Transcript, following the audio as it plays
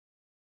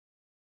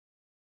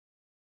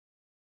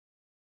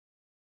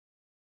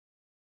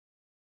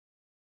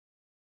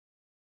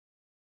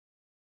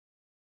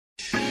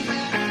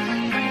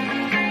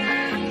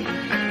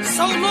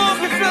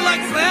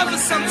like forever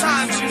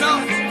sometimes, you know.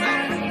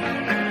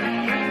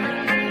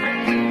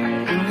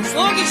 As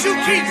long as you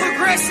keep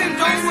progressing,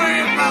 don't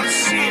worry about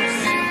shit.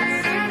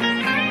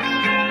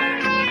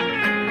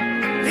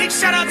 Big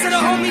shout out to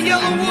the homie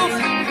Yelawolf.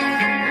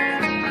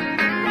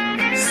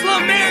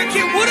 Slum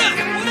American, what up?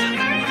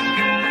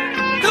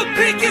 The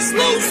biggest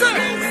loser.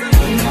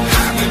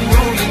 I've been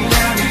rolling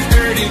down these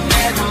dirty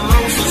back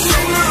roads for so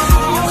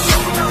long, so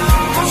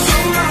long, so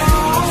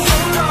long, so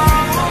long.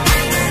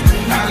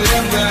 I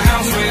left the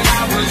house when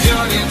I was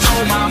young and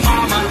told my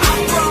mama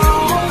I'm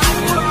grown,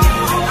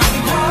 I'm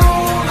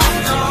grown, I'm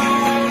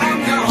grown, I'm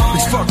gone.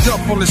 He's fucked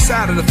up on the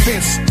side of the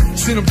fence.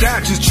 Seen him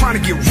die just trying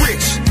to get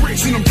rich.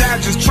 Seen him die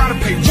just trying to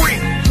pay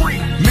rent.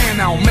 Man,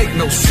 I don't make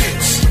no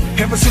sense.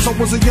 Ever since I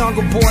was a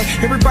younger boy,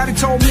 everybody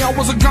told me I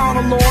was a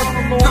goner, Lord.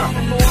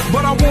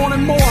 But I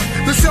wanted more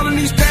than selling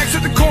these packs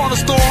at the corner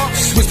store.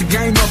 Switch the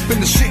game up and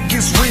the shit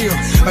gets real.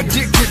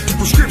 Addicted to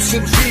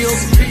prescription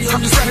pills.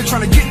 I'm just out here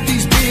trying to get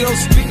these bills.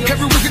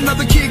 Every week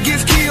another kid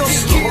gets killed.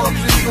 Lord,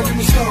 please don't get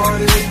me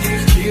started.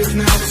 These kids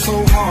now are so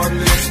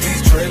heartless.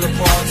 These trailer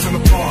parks and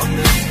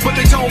apartments. But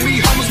they told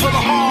me homeless where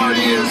the heart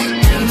is.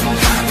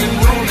 I've been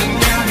rolling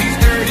down these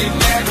dirty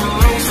back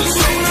roads for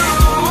so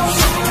long,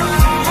 so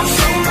long,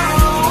 so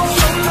long,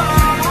 so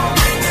long.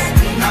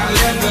 I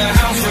left the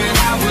house when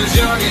I was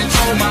young and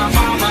told my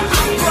mama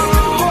I'm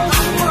grown,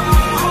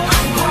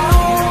 I'm grown, I'm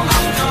grown,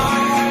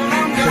 I'm grown,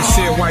 I'm grown. They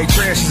said white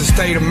trash is a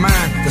state of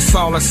mind. That's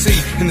all I see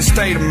in the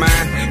state of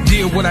mind.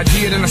 Did what I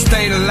did and I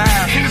stayed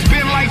alive. And it's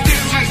been like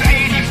this since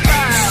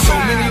 85. So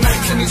many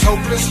nights in these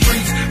hopeless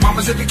streets.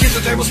 Mamas at the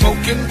kitchen table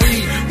smoking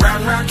weed.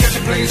 Round round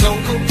catching plays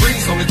on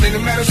Caprice. Only thing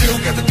that matters is who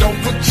got the dope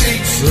for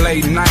cheeks.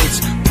 Late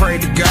nights, pray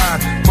to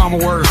God. Mama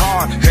worked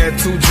hard, had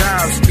 2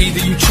 jobs. Either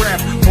you trap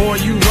or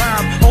you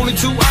rob. Only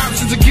 2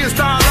 options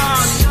against all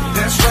odds.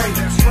 That's right,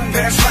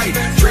 fast light.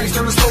 Drinks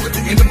turn the stove at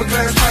the end of a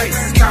glass pipe.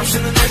 Cops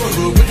in the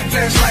neighborhood with the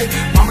flashlight.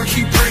 Mama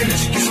keep praying that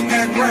she get some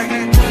act right.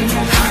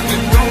 I've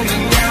been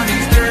rolling down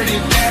these dirty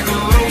back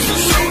roads for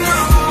so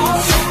long,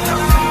 so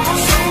long,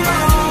 so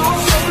long,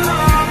 so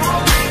long.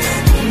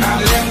 I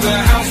left the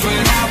house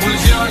when I was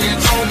young and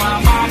told my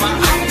mama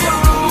I'm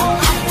grown,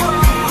 I'm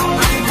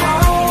grown, I'm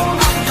grown,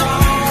 I'm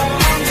grown,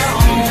 I'm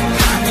grown.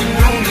 I've been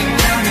rolling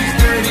down these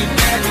dirty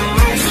back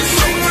roads for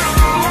so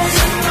long,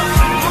 so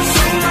long,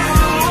 so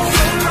long,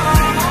 so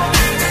long.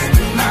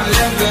 I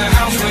left the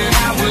house when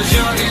I was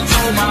young and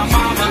told my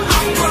mama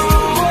I'm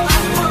grown,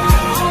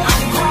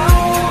 I'm grown, I'm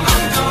grown,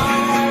 I'm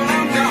grown,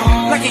 I'm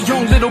grown. Like a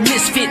young little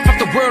misfit, fuck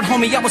the word,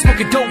 homie, I was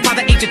smoking dope by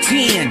the age of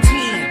 10.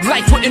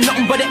 Life wasn't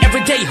nothing but an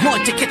everyday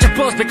hunt to catch a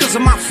buzz because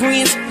of my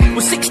friends.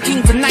 Was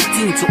 16 to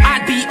 19, so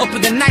I'd be up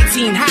in the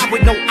 19 high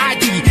with no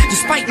ID.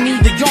 Despite me,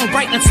 the young,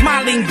 bright and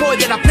smiling boy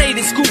that I played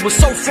in school was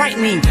so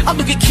frightening. I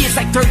look at kids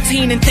like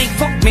 13 and think,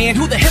 fuck man,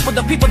 who the hell were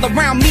the people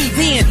around me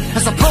then? I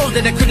suppose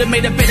that I could have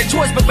made a better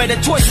choice, but better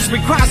choices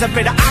requires a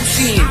better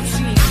option.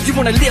 You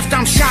wanna lift,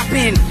 I'm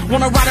shopping.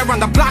 Wanna ride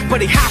around the block,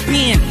 but they hop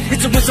in.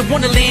 It's a winter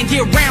wonderland,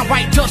 year round,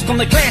 white dust on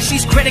the glass,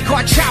 she's credit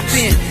card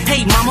chopping.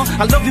 Hey mama,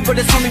 I love you, but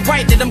it's only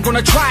right that I'm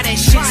gonna try that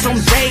shit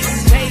someday.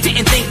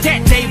 Didn't think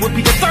that day would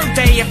be the 3rd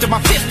day after my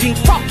 15th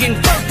fucking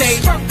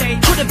birthday.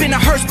 Could've been a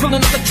hearse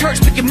pulling up the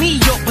church, picking me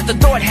up, but the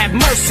Lord have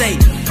mercy.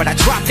 But I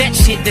dropped that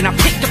shit, then I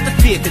picked up the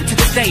 5th, and to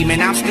this day,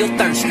 man, I'm still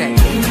thirsty.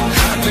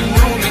 I've been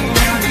rolling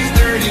down these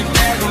dirty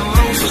back